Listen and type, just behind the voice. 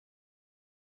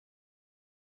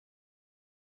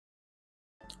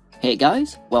Hey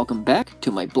guys, welcome back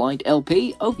to my blind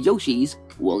LP of Yoshi's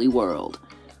Woolly World.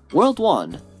 World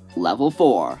 1, Level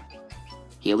 4.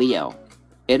 Here we go.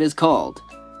 It is called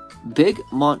Big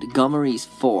Montgomery's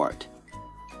Fort.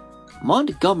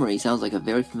 Montgomery sounds like a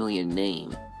very familiar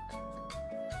name.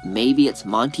 Maybe it's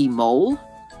Monty Mole?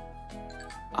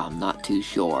 I'm not too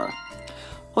sure.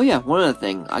 Oh yeah, one other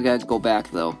thing, I gotta go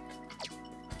back though.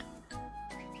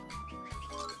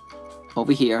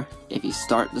 Over here, if you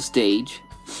start the stage,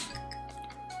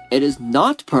 it is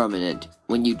not permanent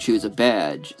when you choose a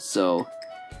badge, so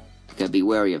you gotta be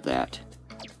wary of that.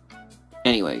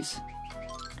 Anyways,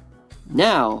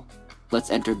 now let's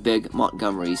enter Big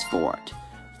Montgomery's Fort.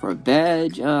 For a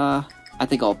badge, I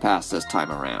think I'll pass this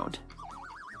time around.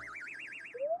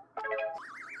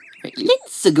 Right,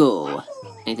 let's go!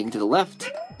 Anything to the left?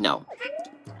 No.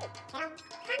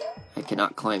 I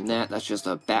cannot climb that, that's just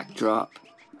a backdrop.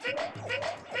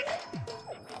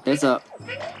 There's a...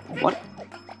 what?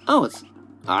 Oh, it's...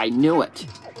 I knew it!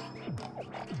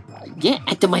 Get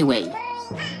out of my way!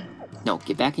 No,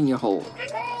 get back in your hole.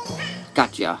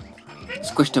 Gotcha.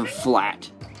 Squished him flat.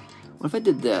 What if I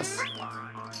did this?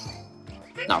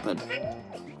 Nothing.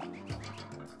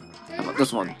 How about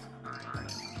this one?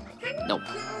 Nope.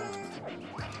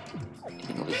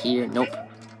 Anything over here? Nope.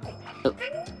 Oh,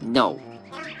 no.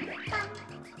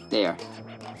 There.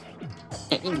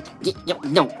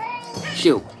 No.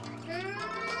 Shoot.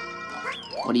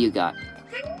 What do you got?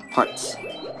 Hearts.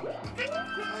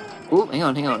 Ooh, hang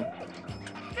on.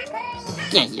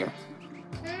 Get here.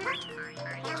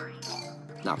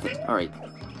 Nothing. Alright.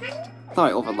 Thought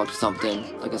I overlooked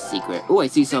something, like a secret. Ooh, I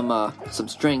see some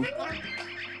string.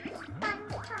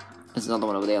 There's another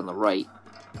one over there on the right.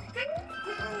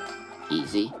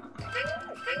 Easy.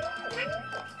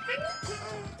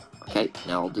 Okay,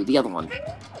 now I'll do the other one.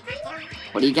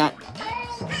 What do you got?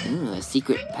 A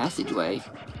secret passageway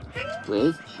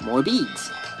with more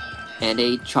beads and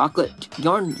a chocolate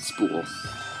yarn spool.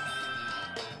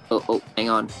 Oh, hang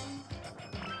on.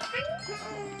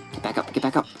 Get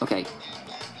back up. Okay.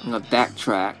 I'm gonna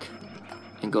backtrack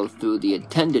and go through the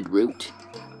intended route.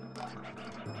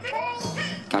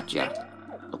 Gotcha.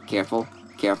 Oh, careful.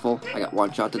 I got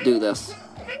one shot to do this.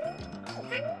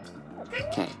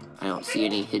 Okay, I don't see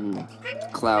any hidden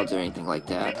clouds or anything like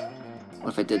that.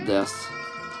 What if I did this?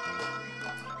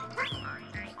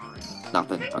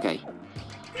 Nothing. Okay.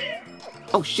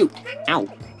 Oh, shoot! Ow!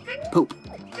 Poop!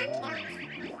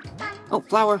 Oh,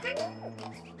 flower!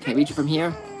 Can I reach it from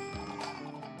here?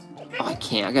 Oh, I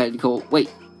can't. I gotta go...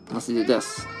 wait. Unless I do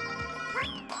this.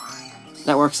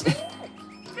 That works.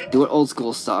 Do it old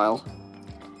school style.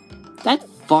 That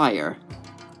fire...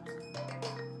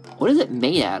 what is it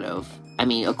made out of? I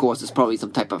mean, of course, it's probably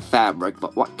some type of fabric,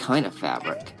 but what kind of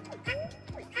fabric?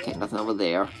 Okay, nothing over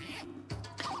there.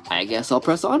 I guess I'll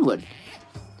press onward.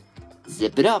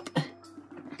 Zip it up.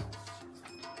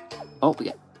 Oh, we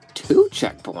got 2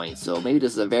 checkpoints, so maybe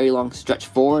this is a very long stretch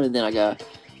forward, and then I gotta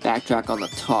backtrack on the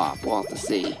top. We'll have to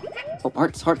see. Oh,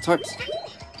 hearts. Anything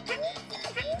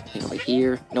over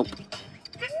here? Nope.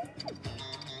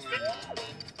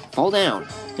 Fall down.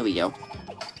 Here we go.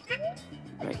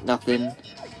 Alright, nothing.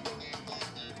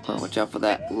 Oh, watch out for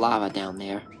that lava down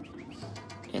there.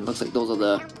 And looks like those are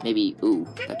the, maybe, ooh,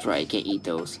 that's right, I can't eat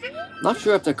those. Not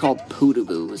sure if they're called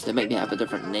Poodaboos, they maybe have a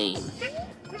different name.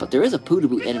 But there is a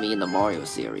Poodaboo enemy in the Mario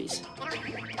series.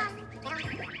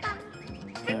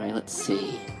 Alright, let's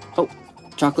see. Oh,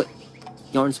 chocolate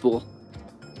yarn spool.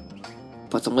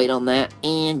 Put some weight on that,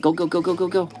 and go.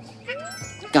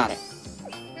 Got it.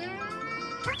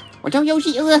 Watch out,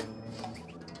 Yoshi! Ugh.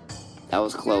 That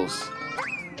was close.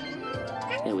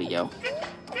 There we go.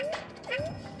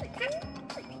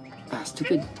 Ah,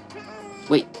 stupid.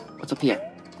 Wait, what's up here?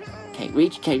 Can't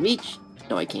reach?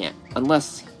 No, I can't.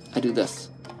 Unless I do this.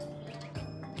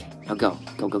 Okay, now go.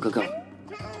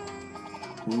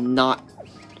 Not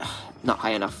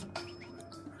high enough.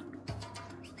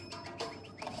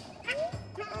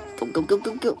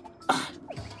 Go.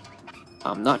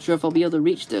 I'm not sure if I'll be able to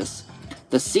reach this.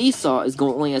 The seesaw is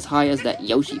going only as high as that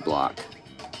Yoshi block.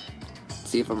 Let's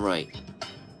see if I'm right.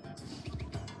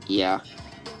 Yeah.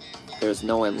 There's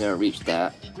no way I'm gonna reach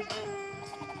that.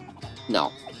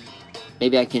 No.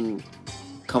 Maybe I can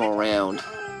come around.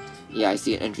 Yeah, I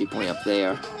see an entry point up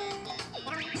there.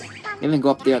 Maybe I can go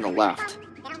up there on the left.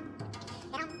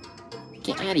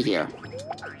 Get out of here.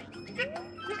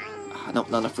 Nope,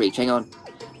 not enough reach. Hang on.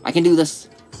 I can do this.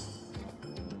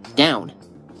 Down.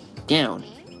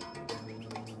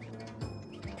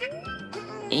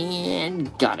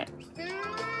 And got it.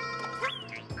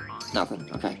 Nothing.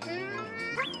 Okay.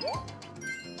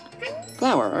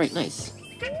 Flower. Alright, nice.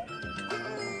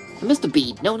 I missed a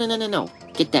bead. No, no, no, no, no.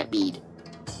 Get that bead.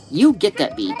 You get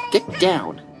that bead. Get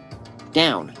down.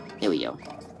 Down. There we go.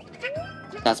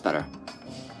 That's better.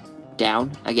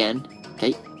 Down. Again.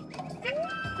 Okay.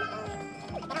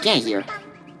 Get out of here.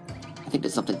 I think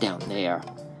there's something down there.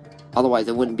 Otherwise,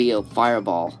 it wouldn't be a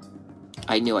fireball.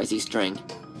 I knew I see string.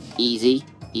 Easy.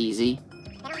 Easy.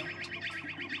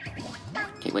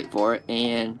 Okay, wait for it.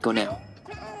 And go now.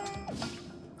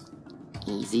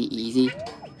 Easy, easy.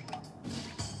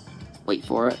 Wait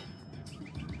for it.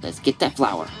 Let's get that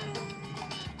flower.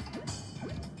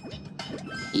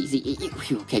 Easy, easy.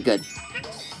 Whew, okay, good.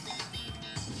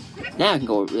 Now I can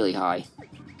go really high.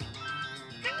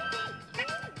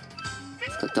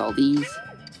 Let's collect all these.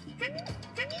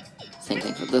 Same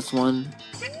thing for this one.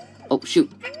 Oh, shoot.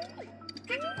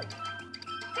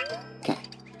 Okay.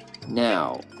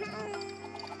 Now,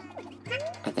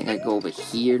 I think I go over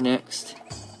here next.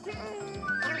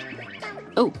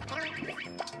 Oh!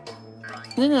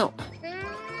 No, no.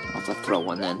 I'll have to throw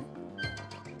one then.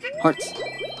 Hearts.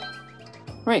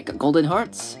 Right, got golden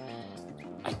hearts.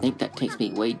 I think that takes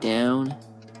me way down.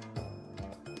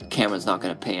 The camera's not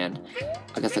gonna pan.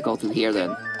 I guess I'll go through here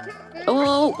then.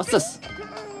 Oh, what's this?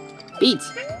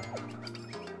 Beads.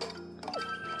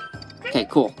 Okay,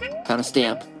 cool. Found a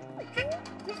stamp.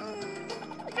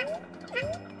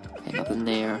 Okay, nothing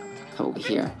there. How over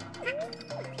here?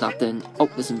 Nothing. Oh,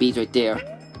 there's some beads right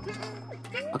there.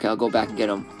 Okay, I'll go back and get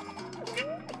them.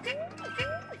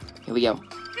 Here we go.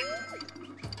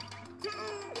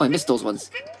 Oh, I missed those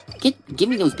ones. Give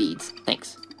me those beads.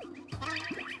 Thanks.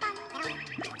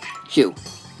 Shoo.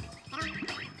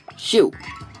 Shoo.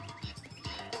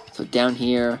 So down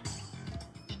here,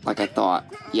 like I thought.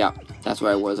 Yeah, that's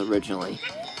where I was originally.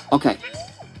 Okay.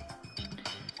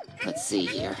 Let's see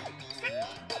here.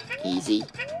 Easy.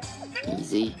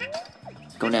 Easy.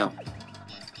 Go now.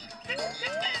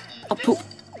 Oh, poop.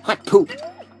 Hot poop.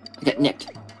 I got nicked.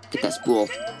 Get that spool.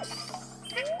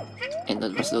 And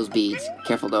the rest of those beads.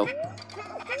 Careful, though.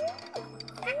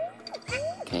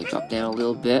 Okay, drop down a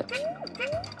little bit.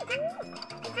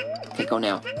 Okay, go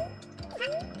now.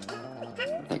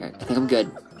 I think I'm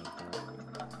good.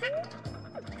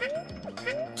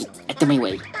 Get out of my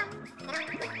way.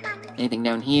 Anything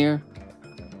down here?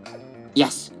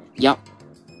 Yes. Yup.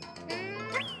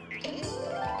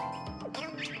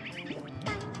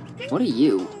 What are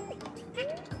you?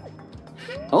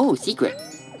 Oh, secret.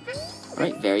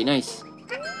 Alright, very nice.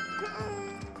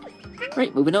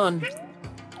 Right, moving on.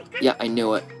 Yeah, I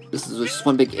knew it. This is just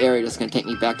one big area that's gonna take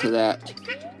me back to that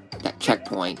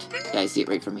checkpoint. Yeah, I see it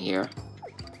right from here.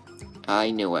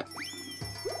 I knew it.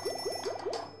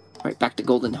 Alright, back to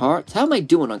golden hearts. How am I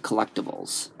doing on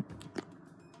collectibles?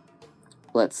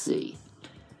 Let's see.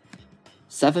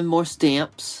 7 more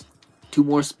stamps, 2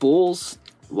 more spools,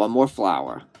 1 more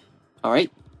flower.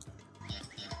 Alright.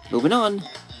 Moving on.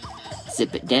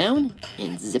 Zip it down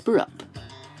and zip her up.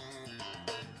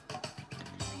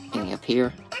 Anything up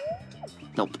here?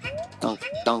 Nope. Dunk,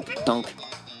 dunk, dunk.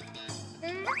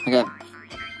 I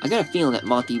got a feeling that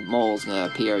Monty Mole's gonna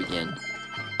appear again.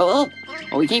 Oh,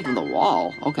 oh, he came from the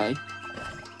wall. Okay.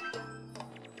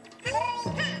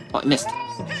 Oh, I missed.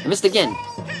 I missed again.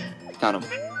 Got him.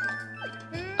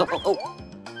 Oh, oh, oh.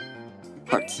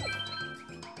 Hearts.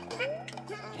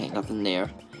 Okay, nothing there.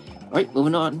 Alright,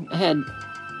 moving on ahead.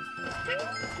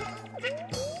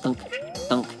 Dunk,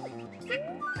 dunk.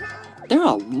 There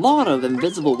are a lot of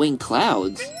invisible winged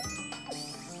clouds.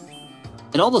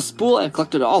 And all the spool I've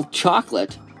collected are all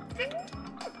chocolate.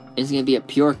 Is it gonna be a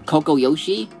pure Cocoa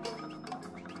Yoshi?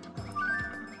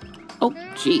 Oh,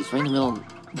 jeez, right in the middle of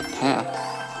the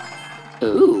path.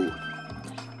 Ooh.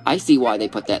 I see why they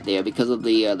put that there, because of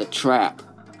the trap.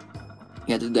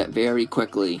 You have to do that very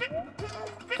quickly.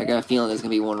 I got a feeling there's gonna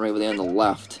be one right over there on the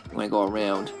left when I go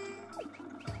around.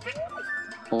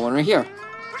 Oh, one right here.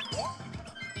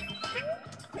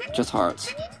 Just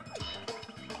hearts.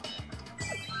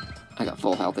 I got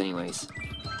full health anyways.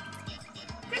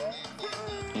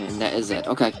 And that is it.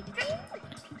 Okay.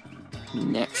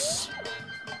 Next.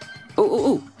 Oh, oh,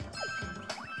 oh!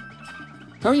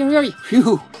 Hurry, hurry, hurry!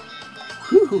 Phew!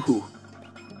 Phew!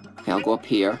 Okay, I'll go up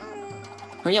here.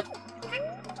 Hurry up!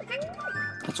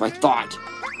 That's what I thought.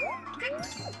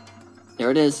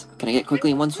 There it is. Can I get it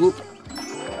quickly in one swoop?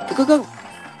 Go, go, go!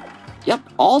 Yep,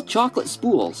 all chocolate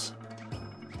spools.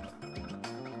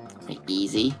 Right,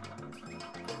 easy.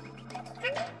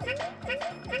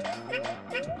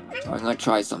 I'm gonna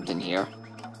try something here.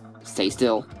 Stay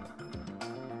still.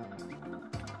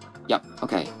 Yep,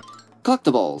 okay.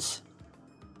 Collectibles.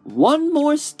 1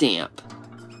 more stamp.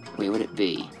 Where would it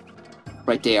be?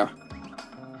 Right there.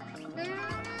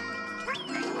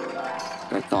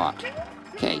 I thought.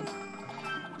 Okay.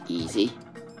 Easy.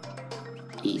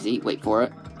 Easy. Wait for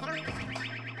it.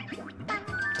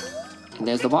 And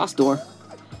there's the boss door.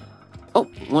 Oh,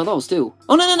 one of those too.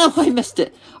 Oh, no, no, no, I missed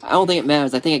it. I don't think it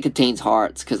matters. I think it contains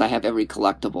hearts, because I have every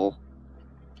collectible.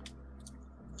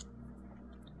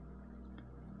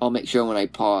 I'll make sure when I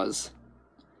pause.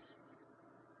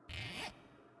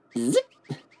 Zip!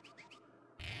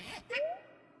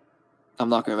 I'm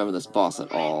not gonna remember this boss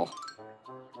at all.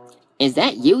 Is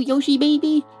that you, Yoshi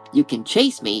baby? You can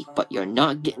chase me, but you're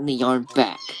not getting the yarn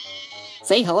back.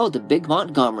 Say hello to Big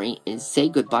Montgomery and say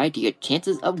goodbye to your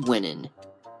chances of winning.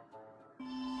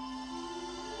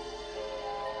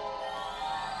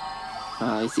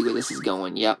 I see where this is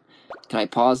going, yep. Can I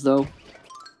pause, though?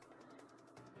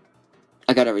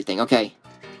 I got everything, okay.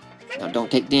 Now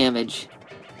don't take damage.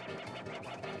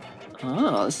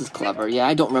 Oh, this is clever. Yeah,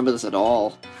 I don't remember this at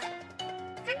all.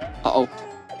 Uh-oh.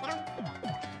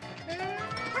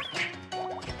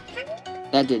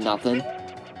 That did nothing.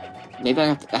 Maybe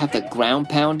I have to ground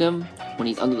pound him when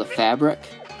he's under the fabric.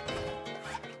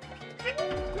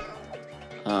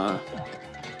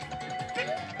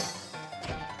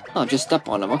 Oh, just step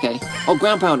on him, okay. Oh,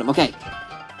 ground pound him, okay.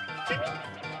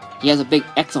 He has a big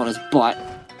X on his butt.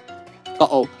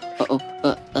 Uh-oh, uh-oh,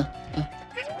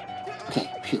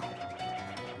 Okay, phew.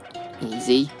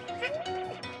 Easy.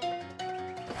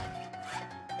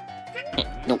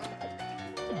 Nope.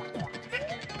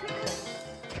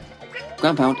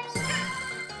 Ground pound.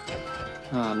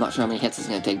 I'm not sure how many hits it's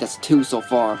gonna take. That's 2 so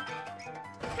far.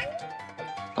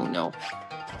 Oh no.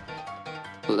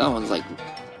 Oh, that one's like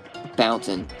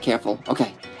bouncing. Careful.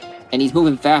 Okay. And he's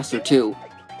moving faster too.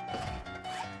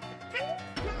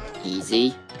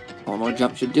 Easy. One more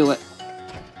jump should do it.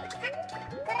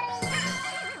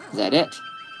 Is that it?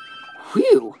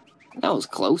 Whew! That was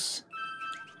close.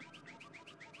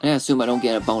 I assume I don't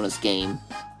get a bonus game.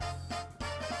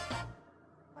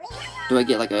 Do I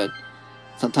get like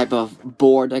some type of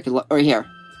board I could right here?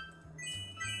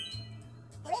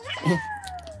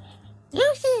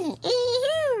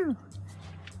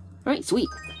 Alright, sweet.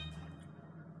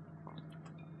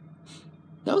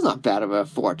 That was not bad of a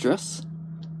fortress.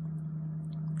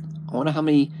 I wonder how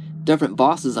many different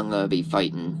bosses I'm gonna be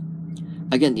fighting.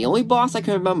 Again, the only boss I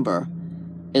can remember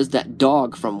is that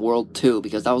dog from World 2,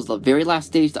 because that was the very last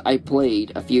stage that I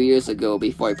played a few years ago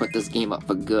before I put this game up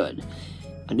for good.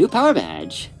 A new power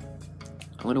badge.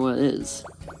 I wonder what it is.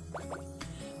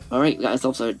 Alright, we got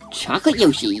ourselves a chocolate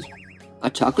Yoshi. A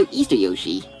chocolate Easter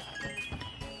Yoshi.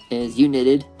 Is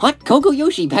united Hot Cocoa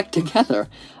Yoshi back together.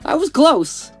 I was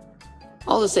close.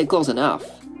 I'll just say close enough.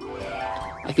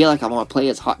 I feel like I want to play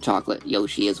as Hot Chocolate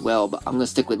Yoshi as well, but I'm going to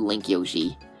stick with Link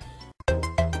Yoshi.